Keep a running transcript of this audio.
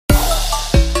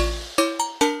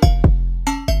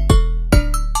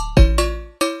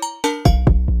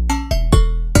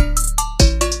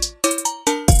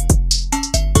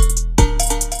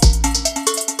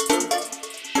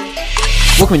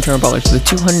Welcome to our Brawlers to the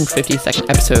 252nd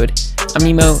episode. I'm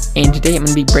Nemo, and today I'm going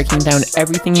to be breaking down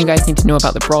everything you guys need to know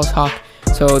about the Brawl Talk.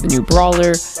 So the new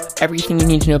Brawler, everything you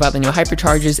need to know about the new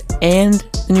Hypercharges, and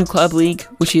the new Club League,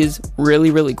 which is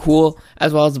really cool,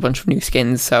 as well as a bunch of new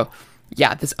skins. So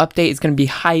yeah, this update is going to be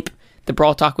hype. The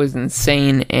Brawl Talk was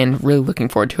insane, and really looking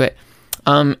forward to it.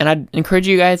 And I'd encourage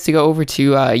you guys to go over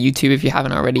to YouTube if you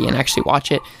haven't already and actually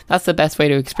watch it. That's the best way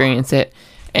to experience it.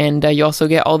 And you also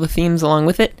get all the themes along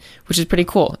with it, which is pretty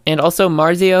cool. And also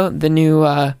Marzio, the new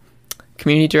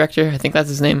community director, I think that's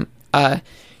his name,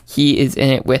 he is in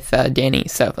it with Danny,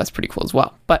 so that's pretty cool as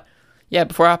well. But yeah,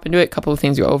 before I hop into it, a couple of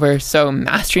things to go over. So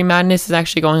Mastery Madness is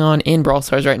actually going on in Brawl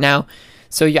Stars right now.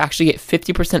 So you actually get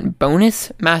 50%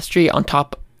 bonus mastery on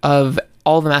top of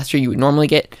all the mastery you would normally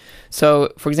get.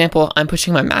 So for example, I'm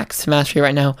pushing my max mastery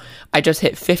right now. I just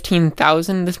hit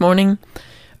 15,000 this morning.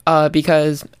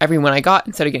 Because every one I got,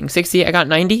 instead of getting 60, I got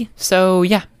 90. So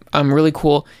yeah, really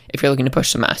cool if you're looking to push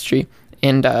some mastery.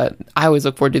 And I always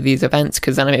look forward to these events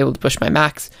because then I'm able to push my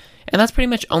max. And that's pretty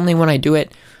much only when I do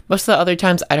it. Most of the other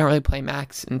times, I don't really play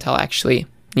max until I actually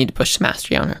need to push some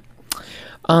mastery on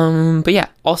her. But yeah,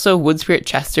 also Wood Spirit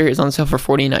Chester is on sale for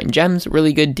 49 gems.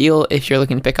 Really good deal if you're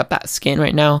looking to pick up that skin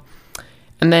right now.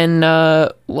 And then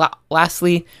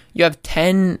lastly, you have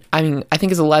I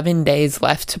think it's 11 days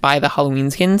left to buy the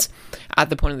Halloween skins at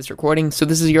the point of this recording. So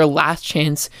this is your last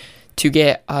chance to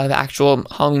get the actual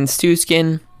Halloween Stew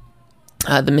skin,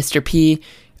 the Mr. P,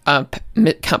 Count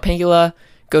Pangula,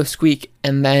 Ghost Squeak,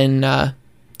 and then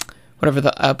whatever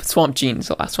the Swamp Gene is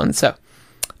the last one. So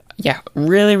yeah,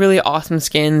 really awesome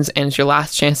skins, and it's your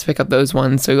last chance to pick up those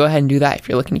ones. So go ahead and do that if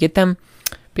you're looking to get them.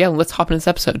 But yeah, let's hop into this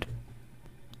episode.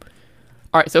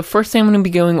 Alright, so first thing I'm going to be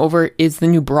going over is the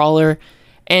new Brawler,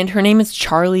 and her name is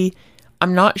Charlie.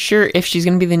 I'm not sure if she's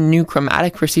going to be the new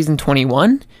Chromatic for Season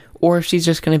 21, or if she's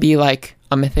just going to be like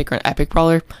a Mythic or an Epic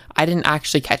Brawler. I didn't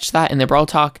actually catch that in the Brawl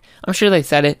Talk. I'm sure they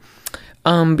said it.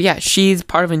 But yeah, she's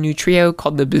part of a new trio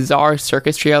called the Bizarre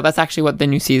Circus Trio. That's actually what the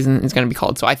new season is going to be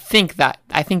called. So I think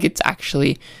it's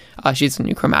actually, she's the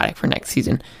new Chromatic for next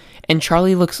season. And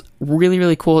Charlie looks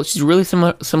really cool. She's really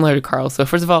similar to Carl. So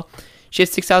first of all, she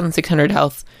has 6,600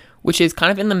 health, which is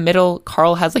kind of in the middle.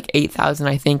 Carl has like 8,000,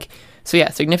 I think. So yeah,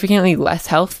 significantly less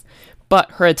health,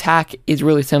 but her attack is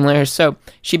really similar. So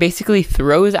she basically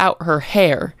throws out her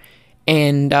hair,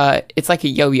 and it's like a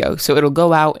yo-yo. So it'll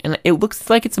go out, and it looks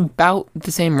like it's about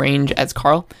the same range as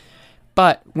Carl.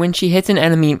 But when she hits an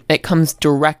enemy, it comes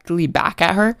directly back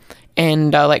at her.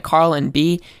 And like Carl and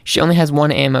B, she only has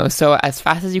one ammo. So as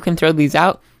fast as you can throw these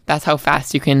out, that's how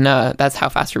fast you can. That's how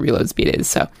fast her reload speed is.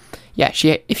 So yeah,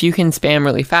 if you can spam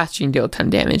really fast, she can deal a ton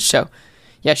of damage. So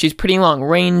yeah, she's pretty long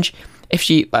range. If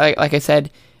she, like I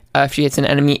said, if she hits an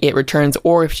enemy, it returns,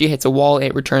 or if she hits a wall,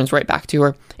 it returns right back to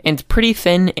her. And it's pretty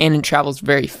thin, and it travels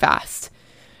very fast.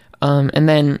 And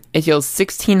then it deals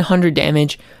 1,600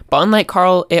 damage, but unlike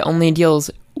Carl, it only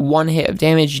deals one hit of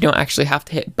damage. You don't actually have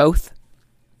to hit both.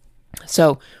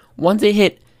 So once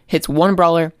it hits one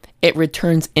brawler, it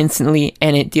returns instantly,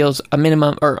 and it deals a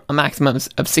minimum or a maximum of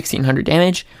 1,600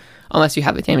 damage, unless you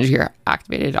have the damage gear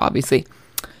activated, obviously.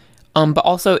 But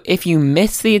also, if you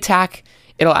miss the attack,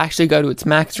 it'll actually go to its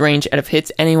max range, and if it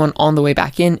hits anyone on the way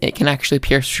back in, it can actually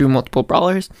pierce through multiple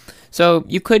brawlers. So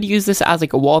you could use this as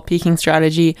like a wall peeking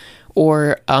strategy,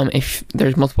 or if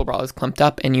there's multiple brawlers clumped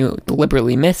up and you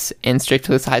deliberately miss and straight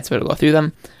to the side so it'll go through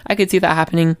them. I could see that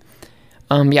happening.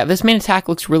 Yeah, this main attack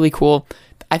looks really cool.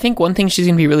 I think one thing she's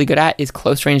going to be really good at is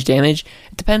close range damage.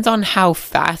 It depends on how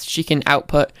fast she can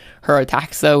output her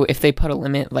attacks, though. If they put a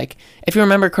limit, like if you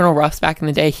remember Colonel Ruffs back in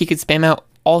the day, he could spam out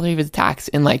all three of his attacks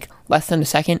in like less than a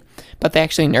second, but they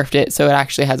actually nerfed it, so it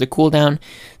actually has a cooldown.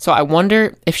 So I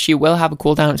wonder if she will have a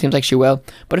cooldown. It seems like she will,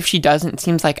 but if she doesn't, it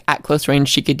seems like at close range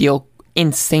she could deal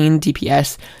insane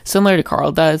DPS, similar to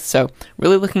Carl does. So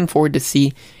really looking forward to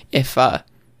see if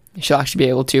she'll actually be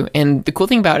able to. And the cool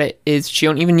thing about it is she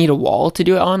don't even need a wall to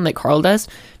do it on like Carl does,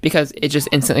 because it just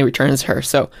instantly returns her.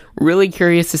 So really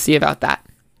curious to see about that.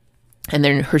 And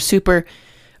then her super,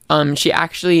 she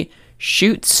actually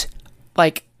shoots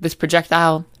like this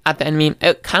projectile at the enemy.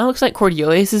 It kind of looks like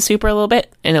Cordelia's super a little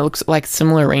bit, and it looks like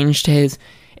similar range to his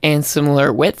and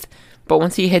similar width. But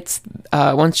once she hits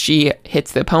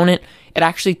the opponent, it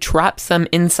actually traps them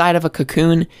inside of a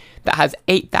cocoon that has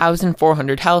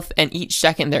 8,400 health, and each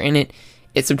second they're in it,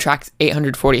 it subtracts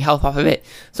 840 health off of it.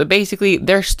 So basically,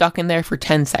 they're stuck in there for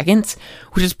 10 seconds,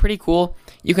 which is pretty cool.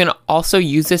 You can also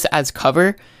use this as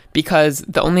cover, because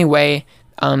the only way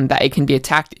that it can be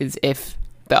attacked is if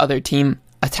the other team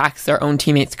attacks their own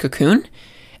teammate's cocoon.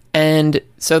 And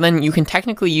so then you can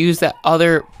technically use that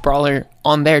other brawler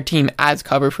on their team as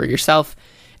cover for yourself.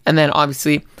 And then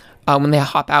obviously, when they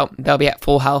hop out, they'll be at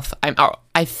full health.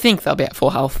 I think they'll be at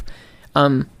full health.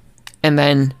 And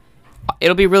then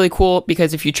it'll be really cool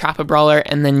because if you trap a brawler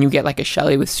and then you get like a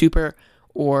Shelly with super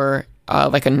or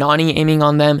like a Nani aiming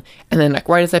on them, and then like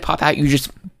right as they pop out, you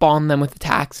just bomb them with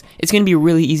attacks. It's going to be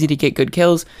really easy to get good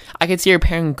kills. I could see her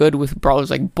pairing good with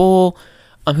brawlers like Bull,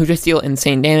 who just deal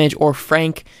insane damage, or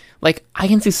Frank. Like, I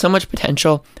can see so much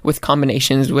potential with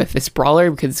combinations with this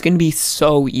brawler because it's going to be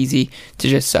so easy to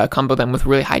just combo them with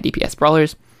really high DPS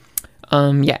brawlers.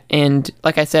 Yeah, and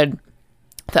like I said,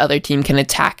 the other team can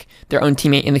attack their own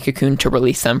teammate in the cocoon to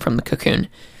release them from the cocoon.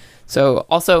 So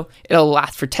also, it'll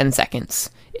last for 10 seconds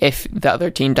if the other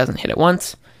team doesn't hit it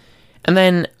once. And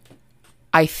then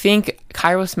I think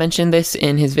Kairos mentioned this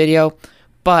in his video,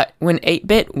 but when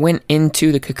 8-Bit went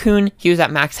into the cocoon, he was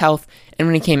at max health, and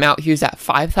when he came out, he was at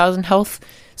 5,000 health.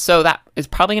 So that is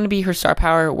probably going to be her star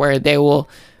power, where they will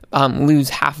lose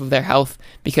half of their health,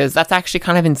 because that's actually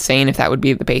kind of insane if that would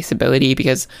be the base ability,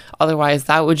 because otherwise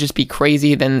that would just be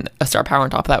crazy. Then a star power on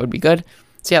top of that would be good.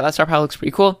 So yeah, that star power looks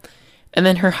pretty cool. And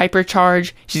then her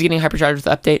hypercharge, she's getting hypercharge with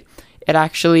the update. It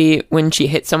actually, when she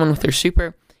hits someone with her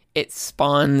super, it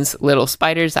spawns little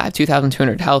spiders that have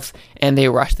 2,200 health, and they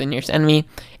rush the nearest enemy.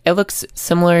 It looks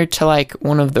similar to like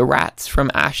one of the rats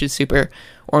from Ash's super,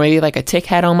 or maybe like a tick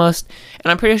head almost. And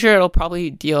I'm pretty sure it'll probably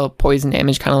deal poison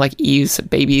damage, kind of like Eve's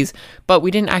babies, but we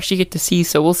didn't actually get to see,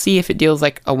 so we'll see if it deals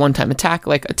like a one-time attack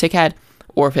like a tick head,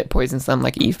 or if it poisons them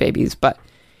like Eve babies. But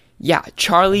yeah,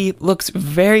 Charlie looks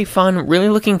very fun, really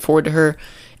looking forward to her,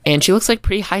 and she looks like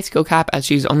pretty high skill cap as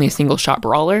she's only a single shot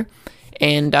brawler,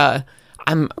 and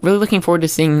I'm really looking forward to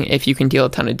seeing if you can deal a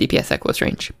ton of DPS at close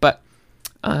range. But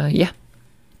yeah.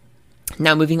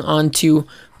 Now moving on to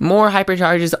more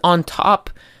hypercharges on top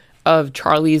of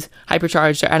Charlie's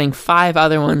hypercharge. They're adding 5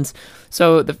 other ones.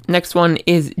 So the next one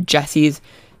is Jessie's.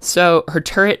 So her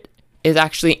turret is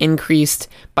actually increased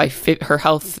by her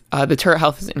health. The turret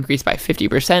health is increased by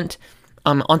 50%.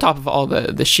 On top of all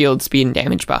the shield, speed, and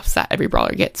damage buffs that every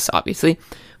brawler gets, obviously.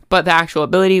 But the actual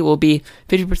ability will be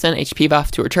 50% HP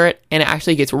buff to her turret, and it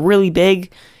actually gets really big,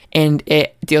 and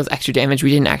it deals extra damage. We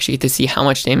didn't actually get to see how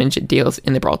much damage it deals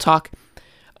in the Brawl Talk.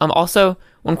 Also,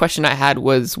 one question I had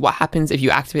was, what happens if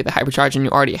you activate the hypercharge and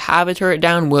you already have a turret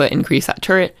down? Will it increase that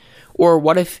turret? Or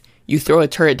what if you throw a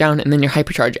turret down and then your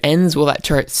hypercharge ends? Will that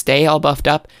turret stay all buffed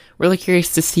up? Really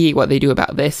curious to see what they do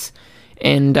about this.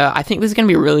 And I think this is going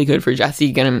to be really good for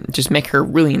Jessie, going to just make her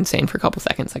really insane for a couple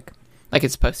seconds, like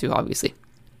it's supposed to, obviously.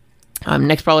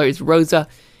 Next brawler is Rosa,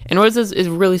 and Rosa's is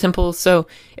really simple. So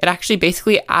it actually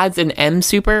basically adds an M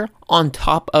super on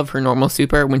top of her normal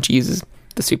super when she uses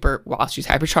the super while she's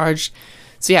hypercharged.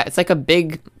 So yeah, it's like a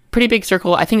pretty big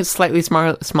circle. I think it's slightly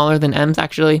smaller than M's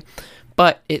actually,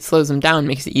 but it slows them down,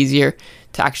 makes it easier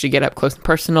to actually get up close and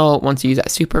personal once you use that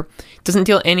super. It doesn't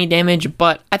deal any damage,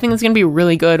 but I think it's going to be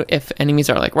really good if enemies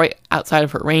are like right outside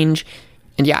of her range.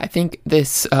 And yeah, I think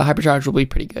this hypercharge will be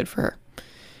pretty good for her.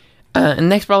 And the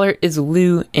next brawler is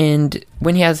Lou, and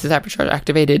when he has his hypercharge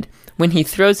activated, when he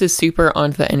throws his super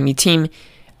onto the enemy team,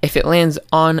 if it lands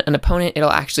on an opponent,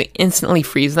 it'll actually instantly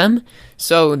freeze them.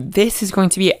 So this is going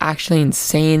to be actually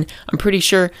insane. I'm pretty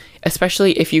sure,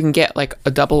 especially if you can get like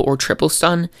a double or triple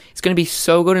stun, it's going to be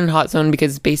so good in hot zone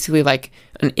because it's basically like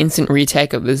an instant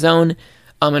retake of the zone.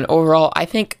 And overall, I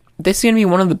think this is going to be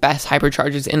one of the best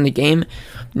hypercharges in the game.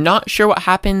 Not sure what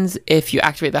happens if you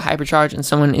activate the hypercharge and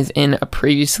someone is in a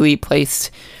previously placed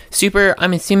super.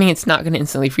 I'm assuming it's not going to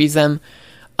instantly freeze them.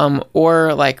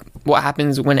 Or like what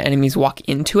happens when enemies walk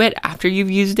into it after you've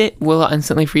used it. Will it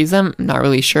instantly freeze them? I'm not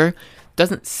really sure.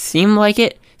 Doesn't seem like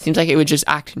it. Seems like it would just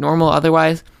act normal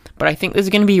otherwise. But I think this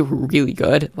is going to be really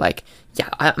good. Like, yeah,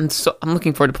 I'm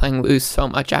looking forward to playing Lou so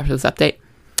much after this update.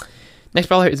 Next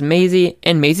brawler is Maisie,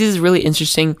 and Maisie is really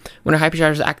interesting. When her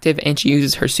hypercharge is active and she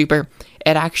uses her super,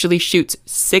 it actually shoots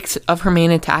 6 of her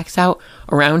main attacks out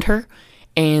around her,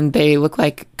 and they look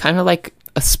like kind of like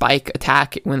a spike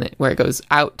attack where it goes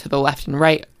out to the left and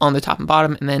right on the top and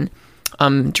bottom, and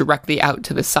then directly out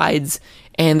to the sides.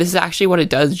 And this is actually what it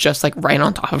does, just like right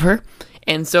on top of her.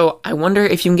 And so I wonder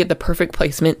if you can get the perfect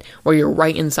placement where you're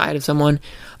right inside of someone,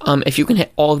 if you can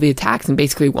hit all of the attacks and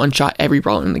basically one-shot every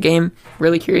brawler in the game.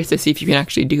 Really curious to see if you can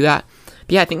actually do that.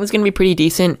 But yeah, I think this is going to be pretty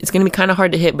decent. It's going to be kind of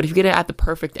hard to hit, but if you get it at the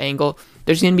perfect angle,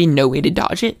 there's going to be no way to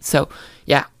dodge it. So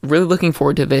yeah, really looking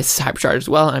forward to this hypercharge as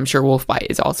well. I'm sure Wolfbite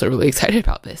is also really excited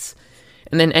about this.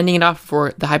 And then ending it off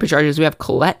for the hypercharges, we have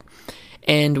Colette.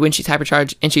 And when she's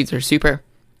hypercharged and she uses her super,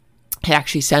 it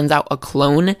actually sends out a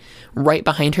clone right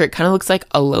behind her. It kind of looks like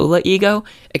a Lola ego,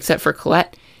 except for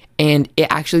Colette. And it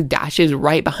actually dashes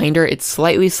right behind her. It's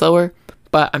slightly slower,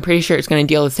 but I'm pretty sure it's going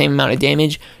to deal the same amount of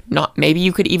damage. Maybe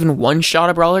you could even one-shot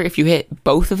a brawler if you hit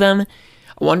both of them.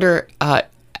 I wonder, I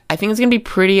think it's going to be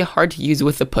pretty hard to use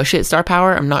with the push it star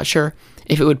power. I'm not sure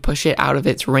if it would push it out of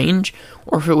its range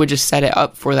or if it would just set it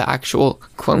up for the actual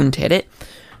clone to hit it.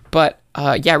 But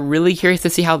yeah, really curious to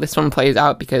see how this one plays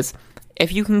out, because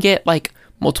if you can get like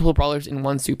multiple brawlers in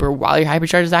one super while your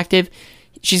hypercharge is active,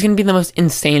 she's going to be the most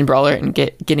insane brawler and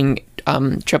getting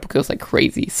triple kills like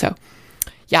crazy. So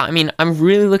yeah, I mean, I'm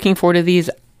really looking forward to these.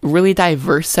 Really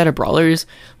diverse set of brawlers.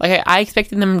 Like I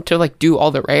expected them to like do all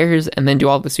the rares and then do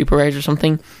all the super rares or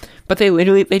something, but they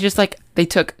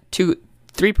took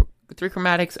three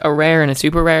chromatics, a rare and a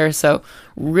super rare. So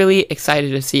really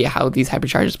excited to see how these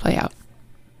hypercharges play out.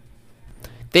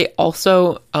 They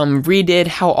also redid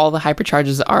how all the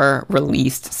hypercharges are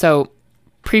released. So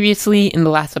previously in the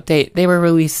last update, they were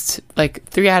released like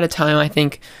 3 at a time, I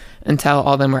think, until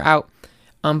all of them were out.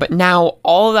 But now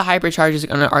all the hypercharges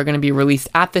are going to be released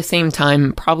at the same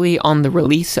time, probably on the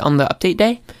update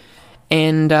day.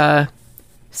 And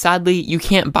sadly, you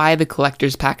can't buy the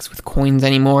collector's packs with coins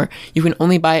anymore. You can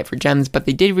only buy it for gems, but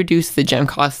they did reduce the gem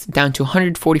cost down to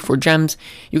 144 gems.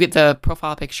 You get the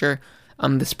profile picture,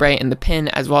 the spray, and the pin,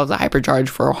 as well as the hypercharge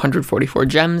for 144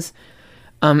 gems.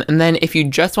 And then if you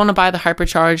just want to buy the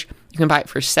hypercharge, you can buy it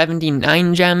for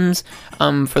 79 gems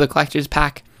for the collector's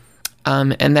pack.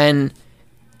 And then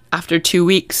after 2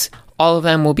 weeks, all of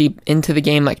them will be into the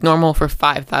game like normal for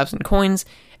 5,000 coins.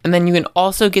 And then you can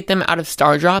also get them out of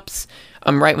star drops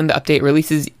right when the update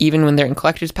releases. Even when they're in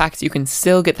collector's packs, you can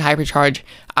still get the hypercharge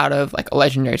out of like a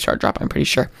legendary star drop, I'm pretty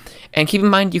sure. And keep in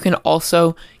mind, you can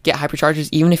also get hypercharges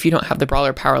even if you don't have the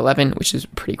brawler power 11, which is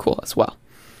pretty cool as well.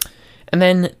 And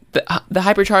then the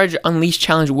hypercharge unleash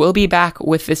challenge will be back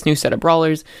with this new set of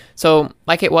brawlers. So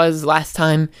like it was last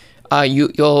time,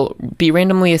 you'll be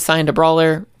randomly assigned a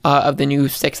brawler of the new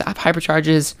 6 app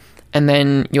hypercharges, and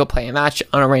then you'll play a match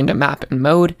on a random map and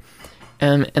mode.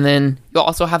 And then you'll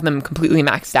also have them completely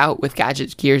maxed out with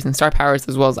gadgets, gears, and star powers,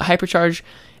 as well as a hypercharge.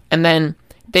 And then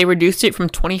they reduced it from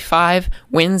 25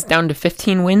 wins down to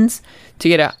 15 wins to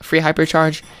get a free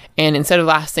hypercharge. And instead of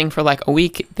lasting for like a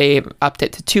week, they upped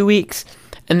it to 2 weeks.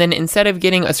 And then instead of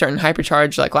getting a certain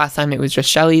hypercharge, like last time it was just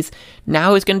Shelly's,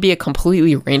 now it's going to be a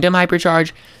completely random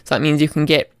hypercharge. So that means you can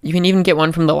even get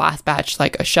one from the last batch,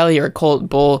 like a Shelly or a Colt,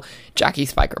 Bull, Jackie,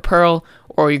 Spike, or Pearl,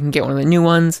 or you can get one of the new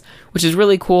ones, which is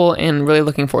really cool and really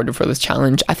looking forward to for this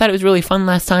challenge. I thought it was really fun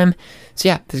last time. So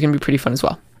yeah, this is going to be pretty fun as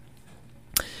well.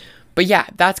 But yeah,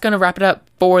 that's going to wrap it up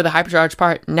for the hypercharge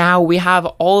part. Now we have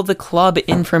all the club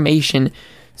information.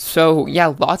 So yeah,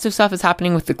 lots of stuff is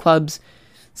happening with the clubs.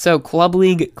 So Club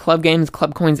League, Club Games,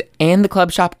 Club Coins, and the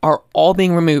Club Shop are all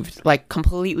being removed, like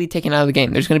completely taken out of the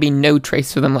game. There's going to be no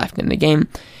trace of them left in the game.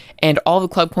 And all the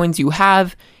Club Coins you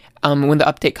have, when the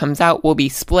update comes out, will be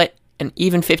split an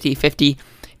even 50-50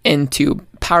 into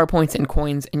power points and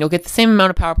coins. And you'll get the same amount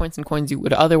of power points and coins you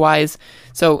would otherwise.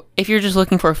 So if you're just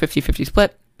looking for a 50-50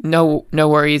 split, no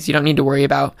worries. You don't need to worry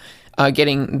about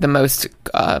getting the most,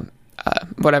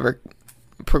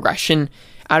 progression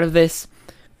out of this.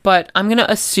 But I'm going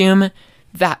to assume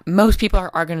that most people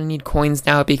are going to need coins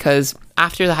now, because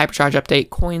after the hypercharge update,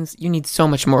 coins, you need so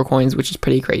much more coins, which is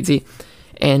pretty crazy.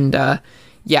 And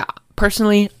yeah,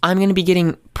 personally, I'm going to be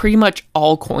getting pretty much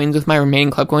all coins with my remaining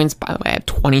club coins. By the way, I have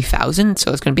 20,000,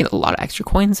 so it's going to be a lot of extra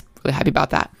coins. Really happy about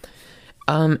that.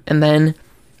 And then,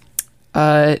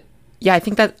 yeah, I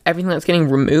think that's everything that's getting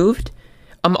removed.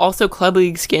 Also, Club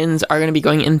League skins are going to be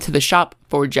going into the shop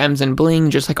for gems and bling,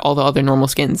 just like all the other normal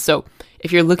skins. So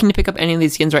if you're looking to pick up any of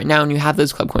these skins right now and you have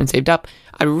those club coins saved up,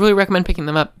 I'd really recommend picking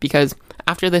them up, because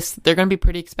after this, they're going to be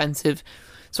pretty expensive.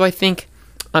 So I think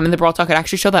in the Brawl Talk, I'd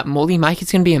actually show that Moldy Mike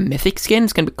is going to be a mythic skin.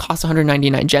 It's going to cost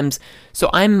 199 gems. So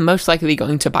I'm most likely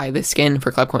going to buy this skin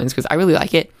for club coins because I really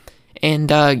like it. And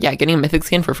yeah, getting a mythic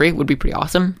skin for free would be pretty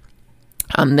awesome.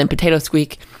 Then Potato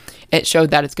Squeak, it showed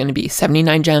that it's going to be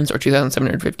 79 gems or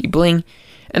 2,750 bling.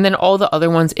 And then all the other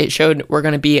ones it showed were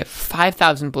going to be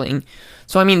 5,000 bling.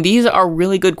 So, I mean, these are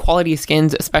really good quality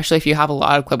skins, especially if you have a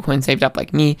lot of club coins saved up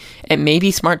like me. It may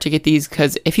be smart to get these,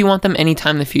 because if you want them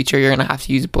anytime in the future, you're going to have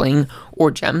to use bling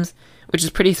or gems, which is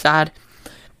pretty sad.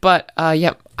 But,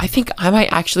 yeah, I think I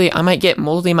might get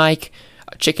Moldy Mike,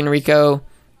 Chicken Rico,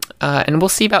 and we'll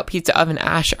see about Pizza Oven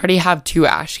Ash. I already have 2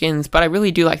 Ash skins, but I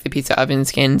really do like the Pizza Oven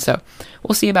skin, so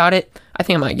we'll see about it. I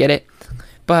think I might get it.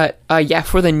 But yeah,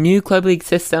 for the new Club League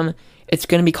system, it's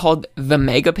going to be called the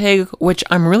Mega Pig, which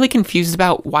I'm really confused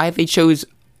about why they chose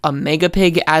a Mega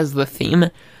Pig as the theme.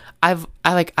 I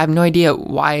have no idea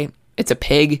why it's a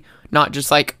pig, not just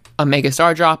like a Mega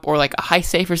Star Drop or like a High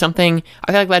Safe or something.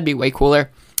 I feel like that'd be way cooler.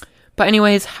 But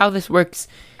anyways, how this works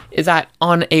is that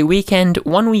on a weekend,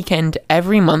 one weekend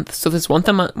every month, so this once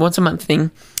a month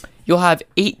thing, you'll have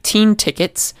 18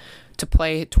 tickets to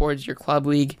play towards your club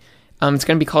league. It's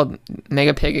going to be called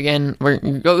Mega Pig again, where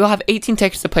you'll have 18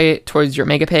 tickets to play towards your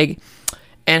Mega Pig.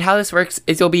 And how this works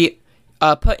is you'll be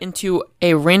put into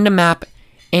a random map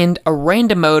and a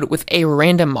random mode with a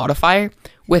random modifier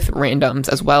with randoms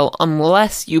as well,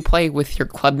 unless you play with your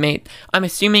clubmate. I'm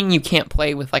assuming you can't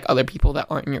play with like other people that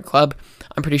aren't in your club.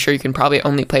 I'm pretty sure you can probably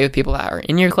only play with people that are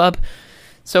in your club.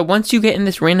 So once you get in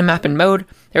this random map and mode,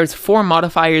 there's 4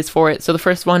 modifiers for it. So the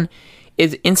first one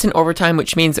is instant overtime,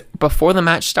 which means before the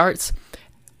match starts,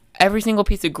 every single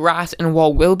piece of grass and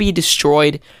wall will be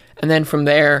destroyed, and then from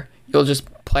there you'll just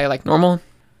play like normal.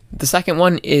 The second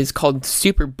one is called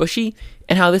Super Bushy,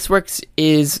 and how this works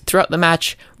is throughout the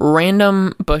match,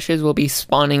 random bushes will be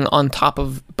spawning on top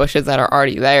of bushes that are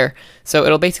already there. So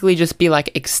it'll basically just be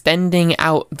like extending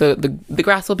out, the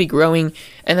grass will be growing,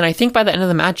 and then I think by the end of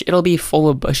the match, it'll be full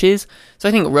of bushes. So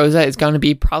I think Rosa is going to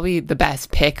be probably the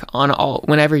best pick on all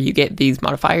whenever you get these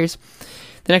modifiers.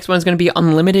 The next one is going to be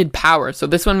unlimited power. So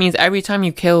this one means every time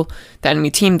you kill the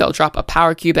enemy team, they'll drop a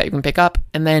power cube that you can pick up.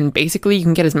 And then basically you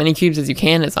can get as many cubes as you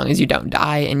can as long as you don't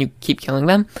die and you keep killing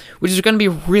them, which is going to be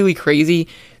really crazy.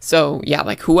 So yeah,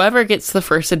 like whoever gets the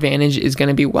first advantage is going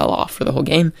to be well off for the whole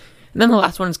game. And then the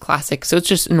last one is classic. So it's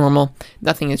just normal.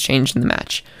 Nothing has changed in the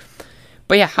match.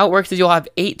 But yeah, how it works is you'll have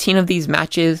 18 of these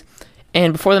matches.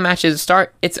 And before the matches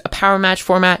start, it's a power match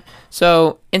format.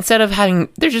 So instead of having,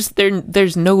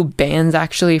 there's no bans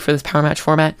actually for this power match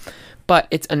format, but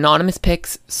it's anonymous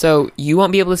picks. So you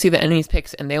won't be able to see the enemy's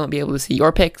picks and they won't be able to see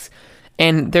your picks.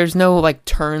 And there's no like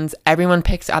turns. Everyone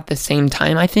picks at the same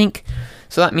time, I think.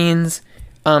 So that means,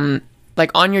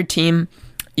 like on your team,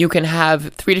 you can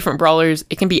have 3 different brawlers.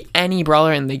 It can be any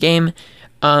brawler in the game.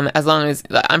 As long as,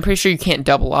 I'm pretty sure you can't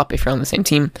double up if you're on the same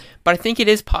team, but I think it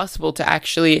is possible to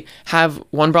actually have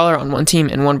one brawler on one team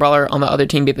and one brawler on the other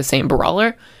team be the same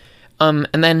brawler, and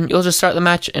then you'll just start the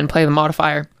match and play the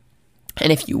modifier,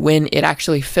 and if you win, it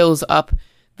actually fills up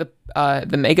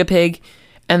the Mega Pig,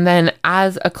 and then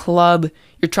as a club,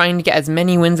 you're trying to get as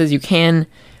many wins as you can,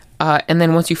 and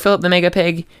then once you fill up the Mega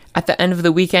Pig, at the end of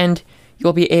the weekend,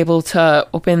 you'll be able to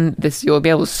open this, you'll be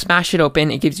able to smash it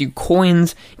open. It gives you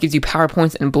coins, it gives you power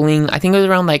points and bling. I think it was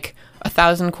around like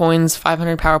 1,000 coins,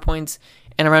 500 power points,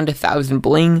 and around 1,000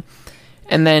 bling.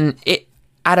 And then it,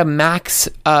 at a max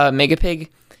Mega Pig,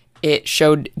 it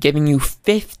showed giving you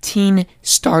 15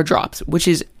 star drops, which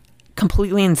is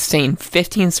completely insane.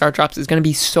 15 star drops is going to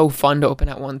be so fun to open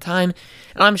at one time.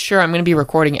 And I'm sure I'm going to be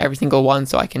recording every single one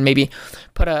so I can maybe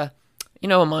put a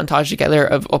montage together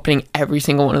of opening every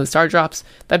single one of the star drops.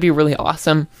 That'd be really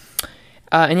awesome.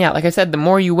 And yeah, like I said, the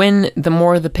more you win, the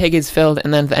more the pig is filled,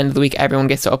 and then at the end of the week, everyone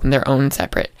gets to open their own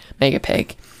separate Mega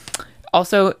Pig.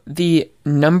 Also, the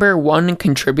number 1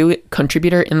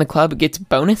 contributor in the club gets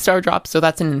bonus star drops, so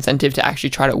that's an incentive to actually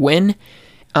try to win.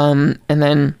 And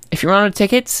then, if you're out of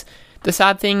tickets, the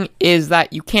sad thing is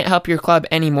that you can't help your club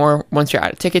anymore once you're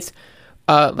out of tickets.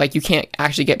 Like you can't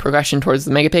actually get progression towards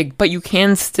the Mega Pig, but you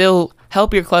can still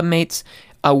help your club mates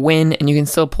win, and you can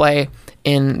still play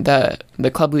in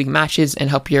the club league matches and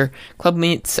help your club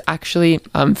mates actually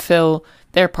fill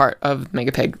their part of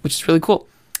Mega Pig, which is really cool.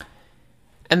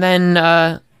 And then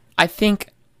I think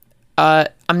I'm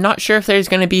not sure if there's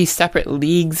going to be separate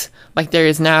leagues like there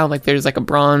is now, like there's like a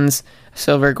bronze,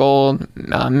 silver, gold,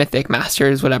 mythic,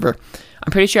 masters, whatever.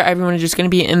 I'm pretty sure everyone is just going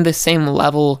to be in the same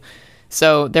level.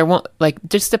 So there won't, like,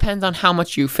 just depends on how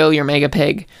much you fill your Mega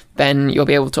Pig, then you'll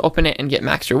be able to open it and get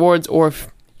max rewards. Or if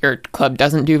your club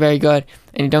doesn't do very good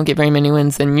and you don't get very many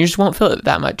wins, then you just won't fill it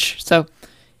that much. So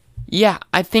yeah,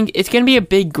 I think it's going to be a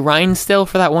big grind still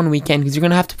for that one weekend, because you're going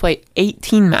to have to play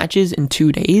 18 matches in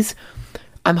 2 days.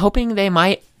 I'm hoping they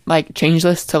might like change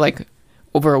this to like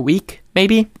over a week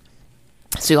maybe,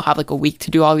 so you'll have like a week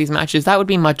to do all these matches. That would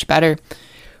be much better.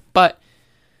 But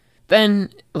then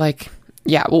like,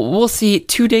 yeah, we'll see.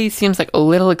 2 days seems like a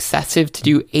little excessive to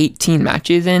do 18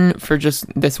 matches in for just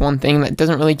this one thing that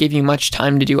doesn't really give you much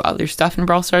time to do other stuff in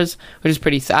Brawl Stars, which is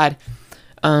pretty sad.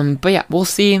 But yeah, we'll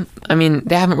see. I mean,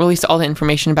 they haven't released all the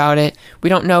information about it. We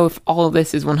don't know if all of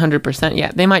this is 100%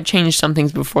 yet. They might change some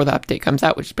things before the update comes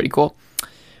out, which is pretty cool.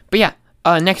 But yeah,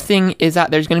 next thing is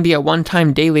that there's going to be a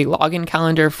one-time daily login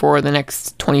calendar for the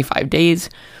next 25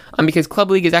 days. Because Club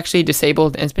League is actually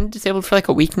disabled, and it's been disabled for like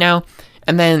a week now.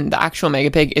 And then the actual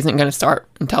Mega Pig isn't going to start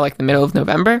until like the middle of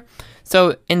November.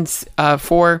 So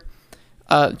to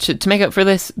make up for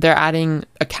this, they're adding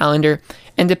a calendar,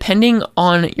 and depending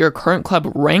on your current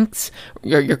club ranks,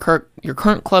 your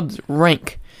current club's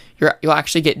rank, you'll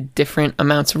actually get different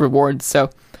amounts of rewards.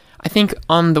 So I think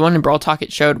on the one in Brawl Talk,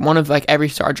 it showed one of like every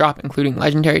star drop, including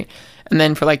legendary. And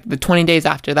then for like the 20 days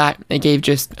after that, it gave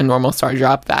just a normal star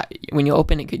drop that when you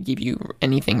open, it could give you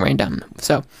anything random.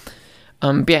 So,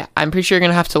 but yeah, I'm pretty sure you're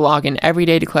going to have to log in every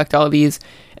day to collect all of these.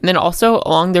 And then also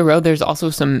along the road, there's also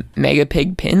some Mega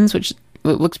Pig pins, which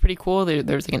looks pretty cool.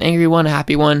 There's like an angry one, a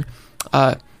happy one.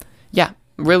 Yeah,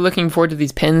 really looking forward to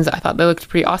these pins. I thought they looked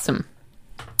pretty awesome.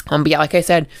 But yeah, like I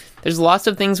said, there's lots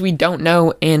of things we don't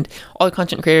know, and all the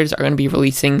content creators are going to be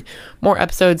releasing more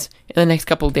episodes in the next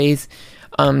couple of days.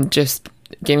 Just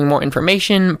giving more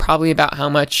information, probably about how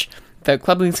much the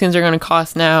Club League skins are going to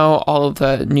cost now, all of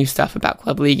the new stuff about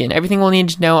Club League, and everything we'll need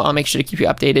to know. I'll make sure to keep you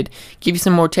updated, give you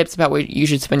some more tips about what you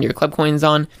should spend your club coins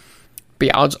on. But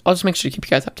yeah, I'll just make sure to keep you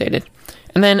guys updated.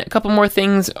 And then a couple more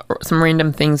things, some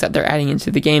random things that they're adding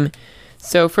into the game.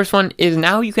 So first one is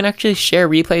now you can actually share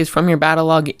replays from your battle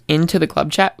log into the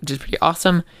club chat, which is pretty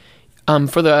awesome.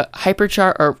 For the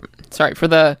for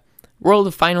the World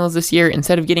of Finals this year,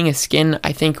 instead of getting a skin,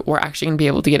 I think we're actually going to be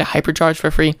able to get a hypercharge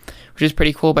for free, which is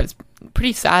pretty cool, but it's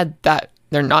pretty sad that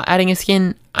they're not adding a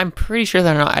skin. I'm pretty sure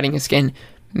they're not adding a skin.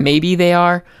 Maybe they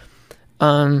are.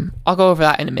 I'll go over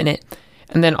that in a minute.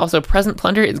 And then also Present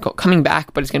Plunder is coming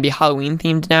back, but it's going to be Halloween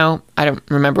themed now. I don't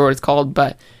remember what it's called,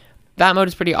 but that mode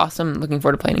is pretty awesome. Looking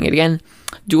forward to playing it again.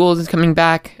 Duels is coming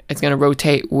back. It's going to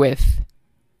rotate with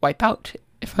Wipeout,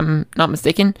 if I'm not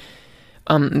mistaken.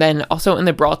 Then also in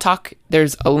the Brawl Talk,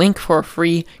 there's a link for a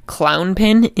free clown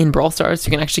pin in Brawl Stars. So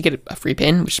you can actually get a free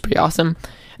pin, which is pretty awesome.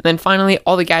 And then finally,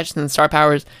 all the gadgets and star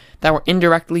powers that were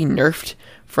indirectly nerfed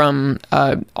from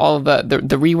all of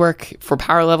the rework for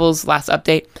power levels last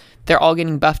update, they're all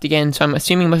getting buffed again. So I'm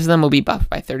assuming most of them will be buffed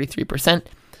by 33%.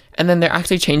 And then they're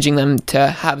actually changing them to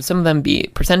have some of them be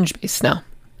percentage based now.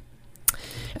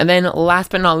 And then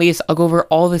last but not least, I'll go over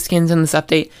all the skins in this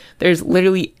update. There's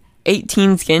literally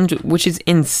 18 skins, which is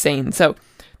insane. So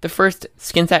the first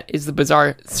skin set is the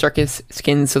Bizarre Circus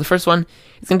skins. So the first one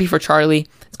is going to be for Charlie.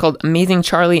 It's called Amazing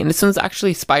Charlie, and this one's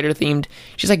actually spider themed.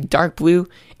 She's like dark blue,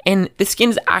 and this skin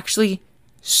is actually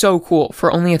so cool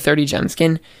for only a 30 gem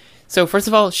skin. So first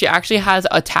of all, she actually has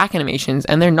attack animations,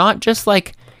 and they're not just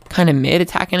like kind of mid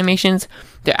attack animations.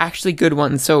 They're actually good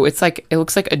ones. So it's like, it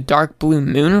looks like a dark blue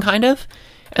moon kind of,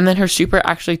 and then her super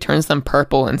actually turns them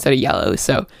purple instead of yellow.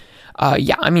 So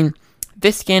yeah, I mean,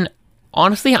 this skin,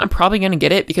 honestly, I'm probably going to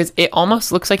get it because it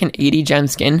almost looks like an 80 gem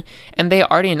skin, and they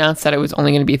already announced that it was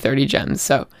only going to be 30 gems.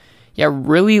 So yeah,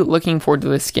 really looking forward to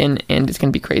this skin, and it's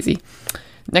going to be crazy.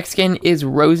 Next skin is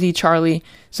Rosie Charlie.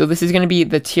 So this is going to be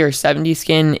the tier 70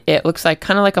 skin. It looks like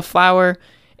kind of like a flower,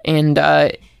 and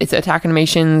its attack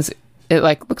animations, it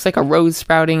like looks like a rose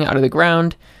sprouting out of the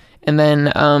ground. And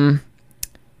then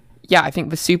yeah, I think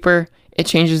the super, it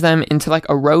changes them into like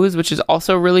a rose, which is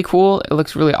also really cool. It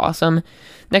looks really awesome.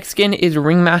 Next skin is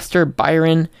Ringmaster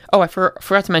Byron. Oh, I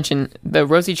forgot to mention, the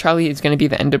Rosie Charlie is going to be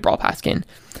the end of Brawl Pass skin.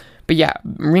 But yeah,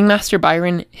 Ringmaster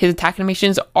Byron, his attack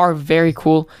animations are very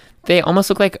cool. They almost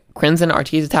look like Crimson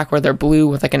RT's attack, where they're blue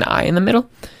with like an eye in the middle.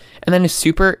 And then his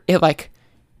super, it like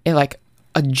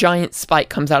a giant spike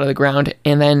comes out of the ground,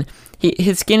 and then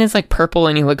his skin is like purple,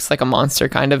 and he looks like a monster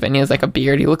kind of, and he has like a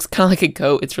beard. He looks kind of like a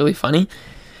goat. It's really funny.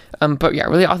 But yeah,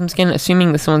 really awesome skin,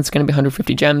 assuming this one's going to be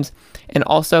 150 gems. And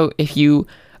also, if you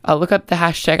look up the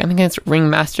hashtag, I think it's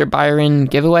Ringmaster Byron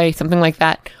giveaway, something like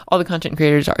that, all the content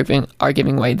creators are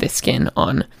giving away this skin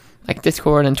on like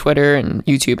Discord and Twitter and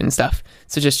YouTube and stuff.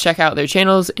 So just check out their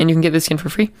channels, and you can get this skin for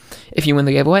free if you win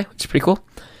the giveaway, which is pretty cool.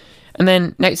 And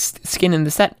then next skin in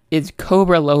the set is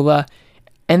Cobra Lola,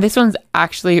 and this one's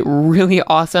actually really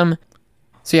awesome.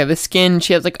 So yeah, this skin,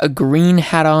 she has like a green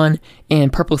hat on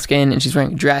and purple skin, and she's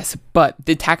wearing a dress, but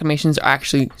the attack animations are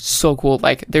actually so cool.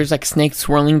 Like there's like snakes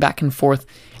swirling back and forth,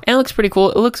 and it looks pretty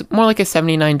cool. It looks more like a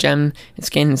 79 gem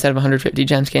skin instead of 150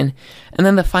 gem skin. And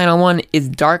then the final one is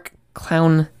Dark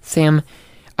Clown Sam.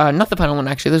 Not the final one,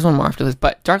 actually, there's one more after this,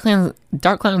 but Dark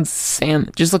Clown Sam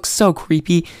just looks so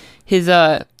creepy.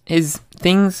 His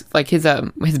things, like his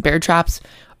bear traps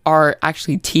are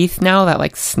actually teeth now that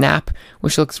like snap,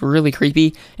 which looks really creepy.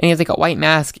 And he has like a white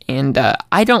mask, and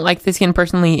I don't like this skin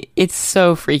personally. It's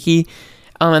so freaky.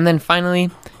 And then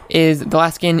finally is the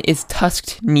last skin is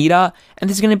Tusked Nita, and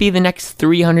this is going to be the next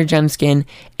 300 gem skin,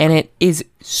 and it is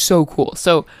so cool.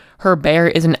 So her bear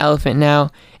is an elephant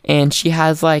now, and she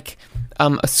has like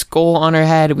a skull on her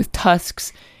head with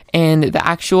tusks, and the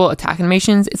actual attack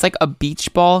animations, it's like a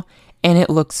beach ball, and it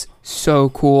looks so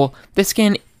cool. This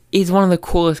skin is one of the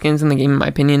coolest skins in the game, in my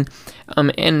opinion.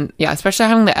 And yeah, especially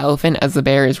having the elephant as the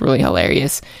bear is really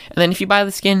hilarious. And then if you buy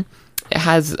the skin, it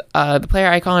has the player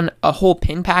icon, a whole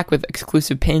pin pack with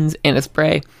exclusive pins and a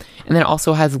spray, and then it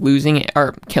also has losing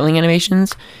or killing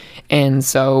animations. And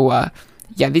so,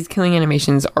 yeah, these killing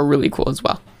animations are really cool as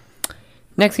well.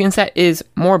 Next skin set is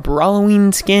more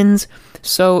Brawloween skins.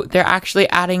 So they're actually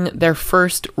adding their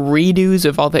first redos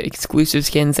of all the exclusive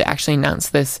skins. They actually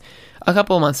announced this a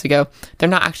couple of months ago. They're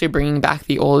not actually bringing back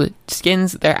the old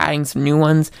skins. They're adding some new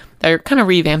ones. They're kind of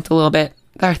revamped a little bit.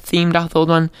 They're themed off the old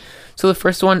one. So the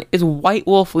first one is White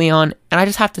Wolf Leon. And I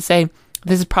just have to say,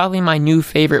 this is probably my new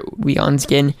favorite Leon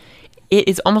skin. It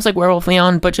is almost like Werewolf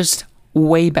Leon, but just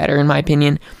way better in my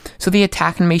opinion. So the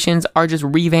attack animations are just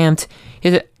revamped.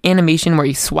 His animation where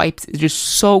he swipes is just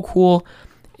so cool.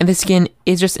 And this skin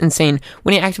is just insane.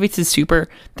 When he activates his super,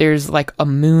 there's like a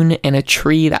moon and a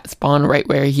tree that spawn right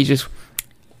where he just...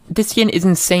 This skin is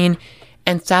insane.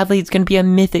 And sadly, it's going to be a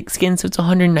mythic skin, so it's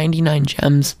 199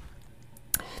 gems.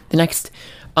 The next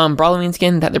Brawloween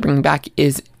skin that they're bringing back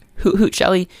is Hoot Hoot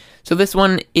Shelly. So this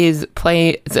one is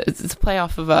it's a play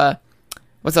off of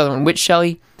what's the other one? Witch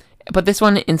Shelly. But this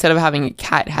one, instead of having a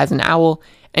cat, has an owl.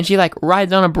 And she like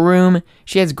rides on a broom.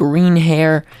 She has green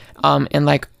hair and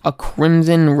like a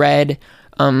crimson red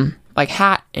like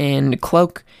hat and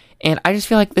cloak. And I just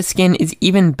feel like this skin is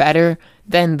even better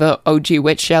than the OG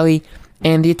Witch Shelly.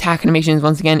 And the attack animations,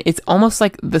 once again, it's almost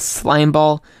like the slime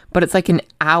ball, but it's like an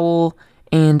owl.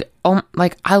 And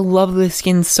like I love this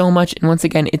skin so much. And once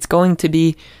again, it's going to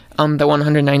be the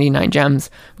 199 gems,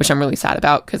 which I'm really sad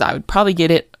about because I would probably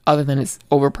get it other than it's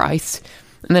overpriced.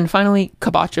 And then finally,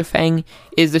 Kabacha Fang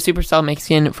is the Supercell make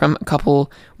skin from a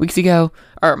couple weeks ago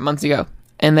or months ago.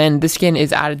 And then this skin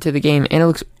is added to the game and it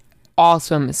looks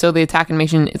awesome. So the attack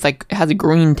animation, it's like it has a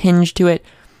green tinge to it.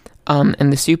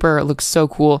 And the super looks so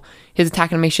cool. His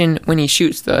attack animation when he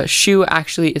shoots the shoe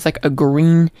actually is like a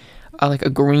green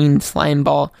slime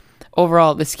ball.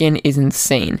 Overall, the skin is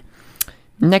insane.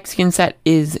 Next skin set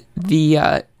is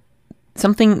the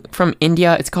something from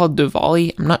India. It's called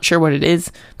Diwali. I'm not sure what it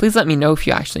is. Please let me know if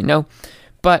you actually know.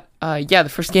 But yeah, the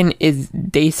first skin is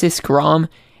Dasis Grom,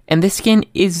 and this skin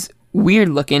is weird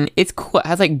looking. It's cool. It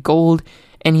has like gold,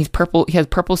 and he's purple. He has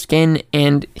purple skin,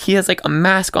 and he has like a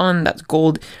mask on that's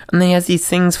gold, and then he has these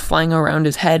things flying around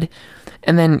his head.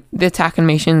 And then the attack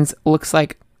animations looks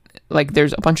like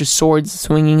there's a bunch of swords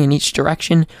swinging in each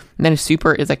direction. And then his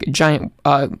super is like a giant,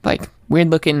 like weird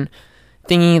looking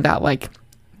thingy that like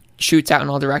shoots out in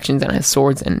all directions and has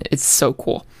swords, and it's so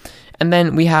cool. And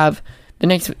then we have the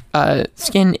next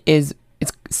skin it's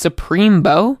Supreme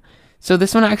Bow. So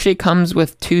this one actually comes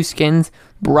with two skins,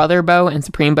 Brother Bow and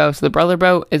Supreme Bow. So the Brother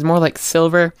Bow is more like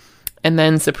silver, and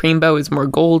then Supreme Bow is more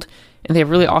gold, and they have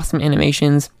really awesome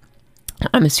animations.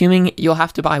 I'm assuming you'll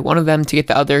have to buy one of them to get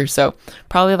the other, so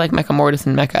probably like Mecha Mortis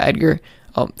and Mecha Edgar.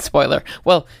 Oh, spoiler.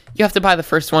 Well, you have to buy the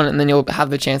first one, and then you'll have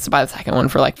the chance to buy the second one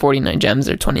for like 49 gems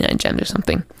or 29 gems or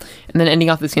something. And then ending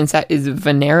off the skin set is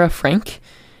Venera Frank,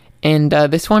 and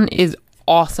this one is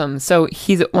awesome. So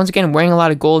he's once again wearing a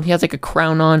lot of gold. He has like a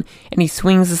crown on, and he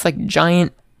swings this like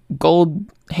giant gold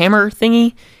hammer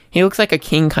thingy. He looks like a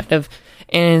king kind of,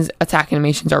 and his attack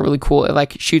animations are really cool. It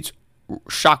like shoots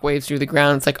shockwaves through the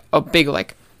ground. It's like a big,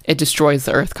 like it destroys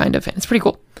the earth kind of, and it's pretty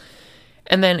cool.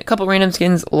 And then a couple random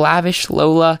skins. Lavish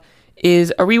Lola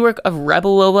is a rework of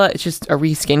Rebel Lola. It's just a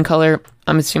reskin color.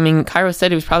 I'm assuming Cairo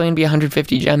said it was probably going to be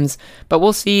 150 gems, but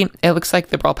we'll see. It looks like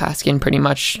the Brawl Pass skin pretty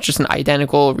much, just an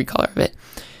identical recolor of it.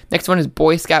 Next one is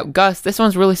Boy Scout Gus. This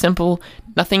one's really simple.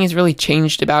 Nothing has really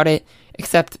changed about it,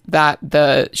 except that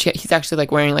he's actually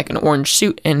like wearing like an orange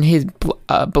suit, and his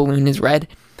balloon is red.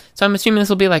 So I'm assuming this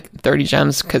will be like 30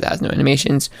 gems because it has no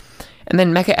animations. And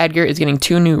then Mecha Edgar is getting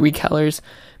two new recolors.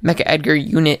 Mecha Edgar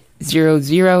Unit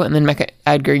 00 and then Mecha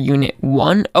Edgar Unit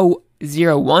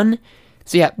 1001.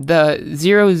 So yeah, the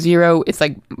 00, it's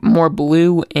like more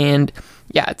blue, and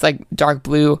yeah, it's like dark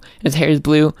blue, and his hair is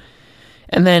blue.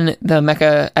 And then the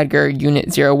Mecha Edgar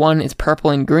Unit 01 is purple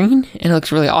and green, and it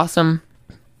looks really awesome.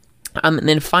 And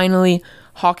then finally,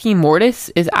 Hockey Mortis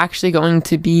is actually going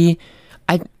to be...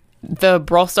 The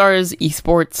Brawl Stars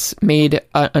esports made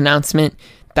an announcement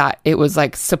that it was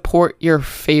like support your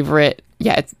favorite...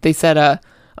 Yeah, they said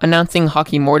announcing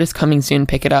Hockey Mortis coming soon,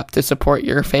 pick it up to support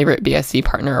your favorite BSC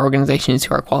partner organizations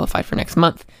who are qualified for next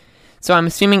month. So I'm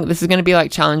assuming this is going to be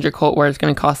like Challenger Cult, where it's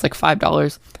going to cost like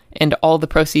 $5, and all the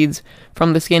proceeds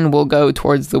from the skin will go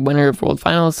towards the winner of World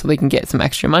Finals so they can get some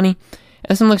extra money. And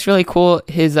this one looks really cool.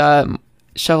 His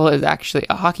shovel is actually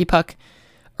a hockey puck,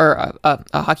 or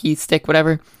a hockey stick,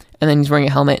 whatever. And then he's wearing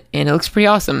a helmet, and it looks pretty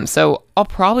awesome. So I'll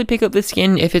probably pick up this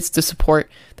skin if it's to support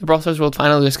the Brawl Stars World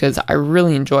Final, just because I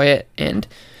really enjoy it. And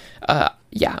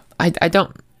yeah, I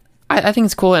think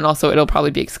it's cool, and also it'll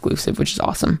probably be exclusive, which is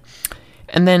awesome.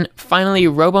 And then finally,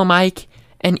 Robo Mike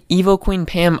and Evil Queen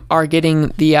Pam are getting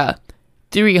the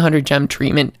 300 gem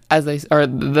treatment, or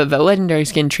the legendary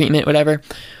skin treatment, whatever.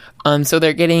 So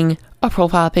they're getting a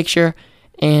profile picture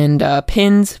and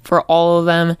pins for all of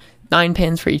them, 9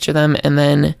 pins for each of them, and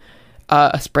then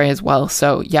a spray as well.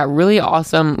 So yeah, really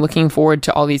awesome. Looking forward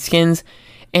to all these skins.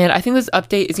 And I think this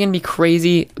update is going to be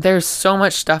crazy. There's so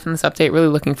much stuff in this update. Really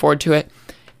looking forward to it.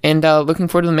 And looking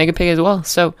forward to the Mega Pig as well.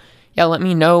 So yeah, let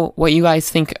me know what you guys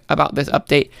think about this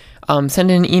update.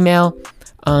 Send in an email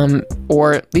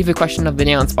or leave a question of the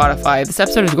day on Spotify. This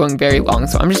episode is going very long,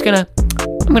 so I'm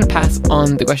gonna pass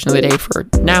on the question of the day for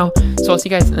now. So I'll see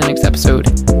you guys in the next episode.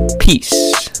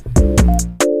 Peace.